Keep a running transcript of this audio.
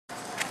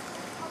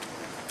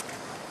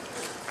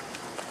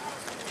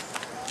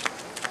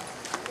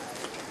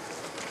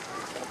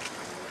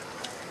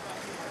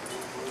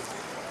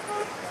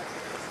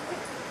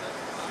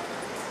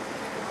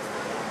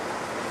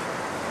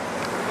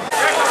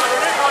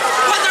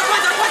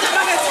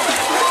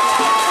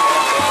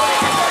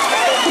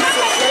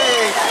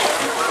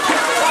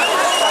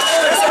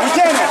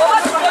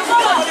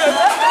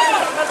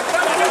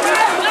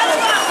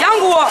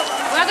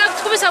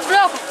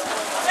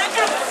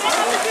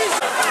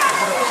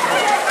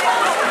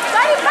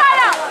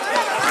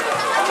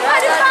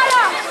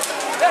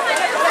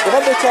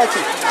church.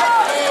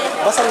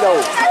 Basangao.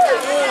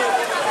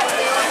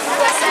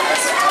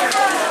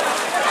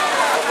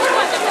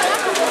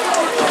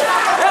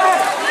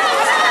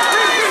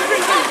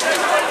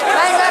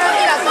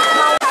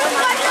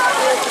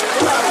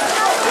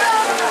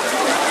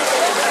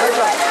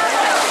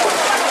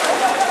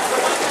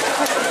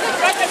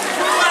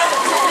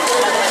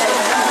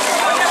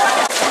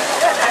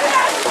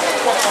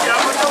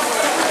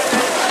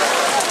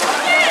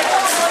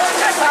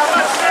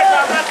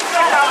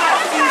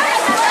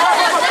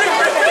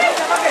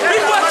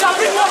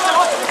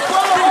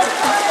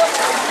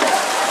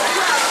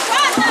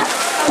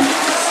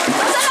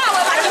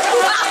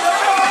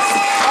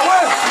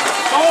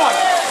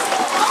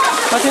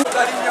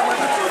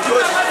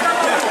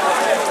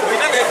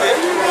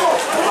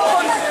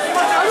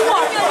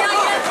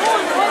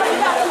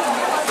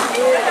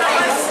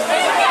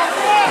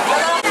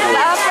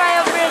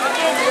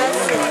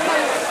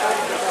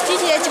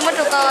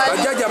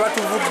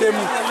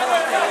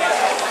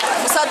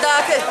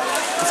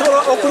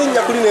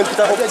 Okulinya kuli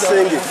nempita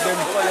okusenge.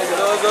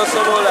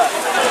 Sobola.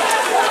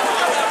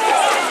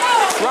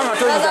 Wanga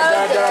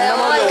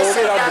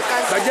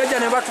bajjaja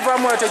ne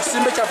batuvaamu ate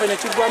ekisimbe kyaffe ne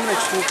kiggwamu ne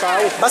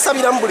kituukaawo.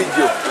 Basabira mu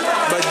bulijjo.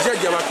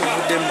 Bajjaja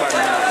batuvuddemu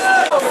banna.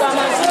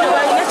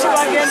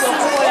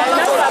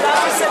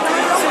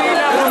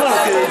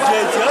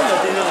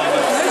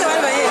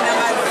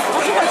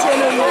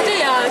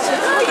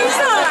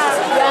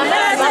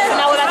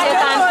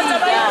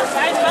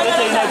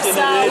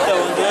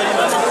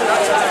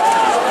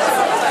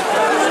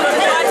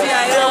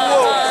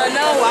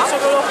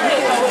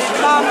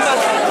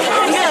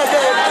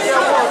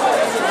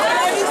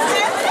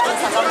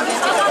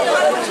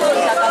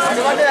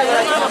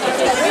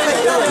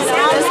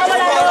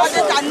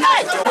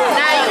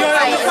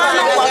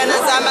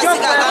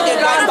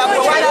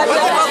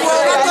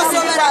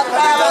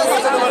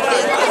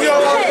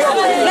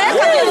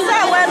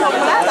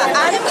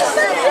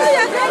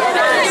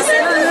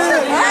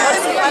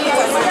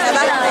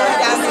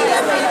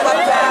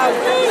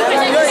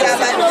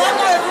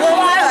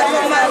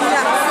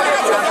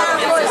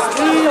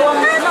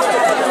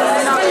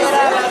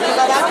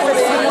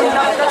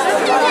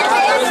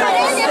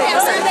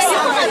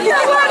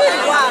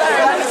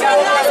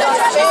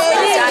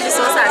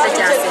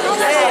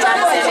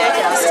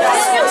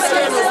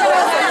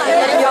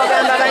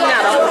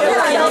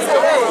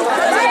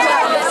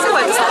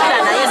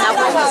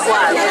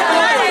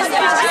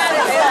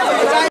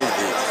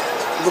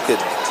 Look at it.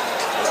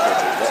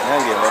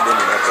 Hanging on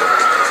the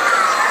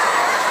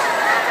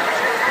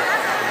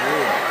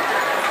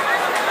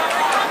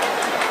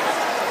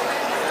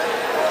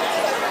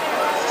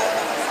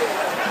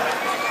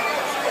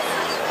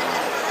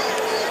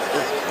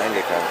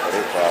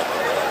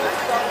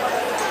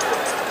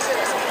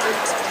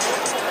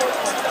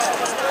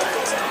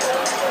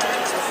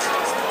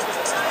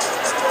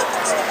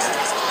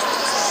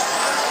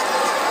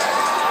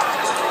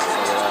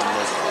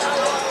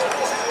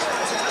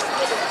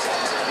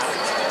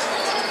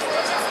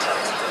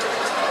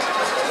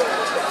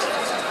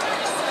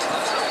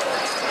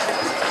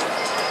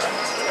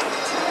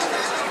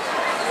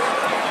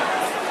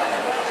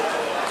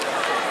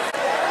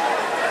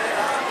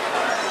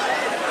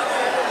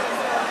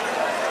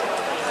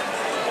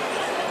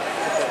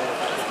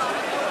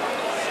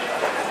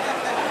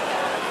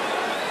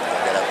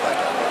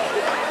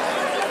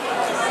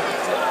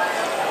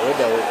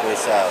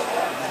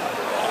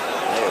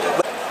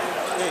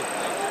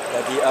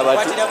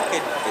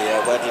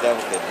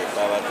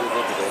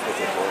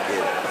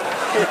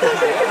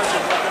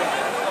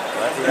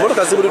What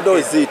does it do?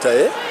 Is it,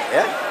 eh?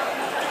 Yeah.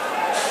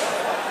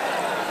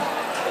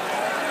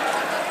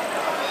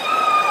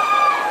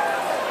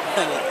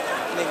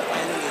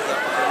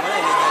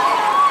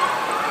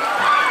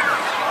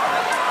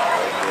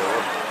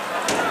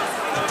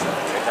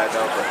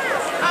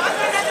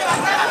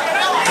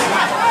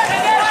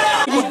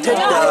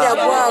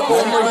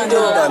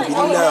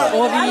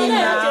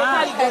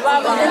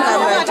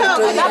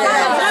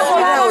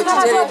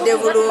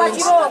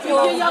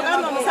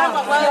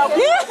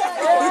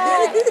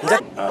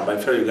 My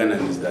fellow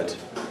Ugandans is that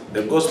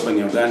the gospel in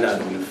Uganda has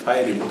been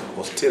fighting with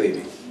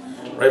hostility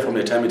right from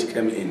the time it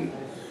came in.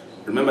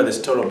 Remember the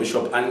story of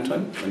Bishop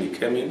Anton when he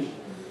came in,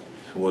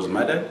 he was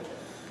murdered.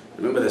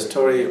 Remember the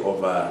story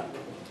of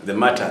the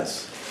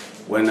martyrs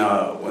when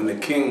the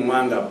King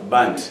Mwanga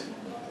burnt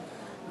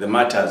the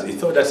martyrs. He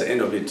thought that's the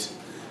end of it,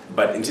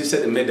 but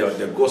instead he made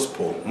the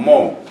gospel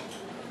more.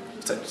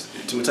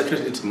 It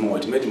saturated it more.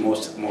 It made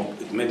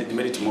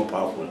it more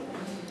powerful.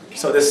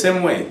 So the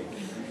same way,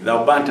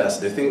 thou burnt us.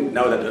 They think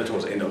now that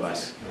was the end of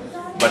us,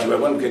 but we are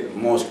going to get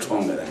more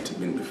stronger than it's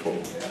been before.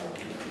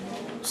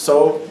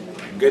 So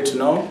get to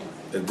know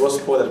the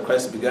gospel that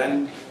Christ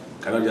began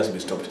cannot just be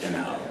stopped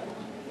anyhow.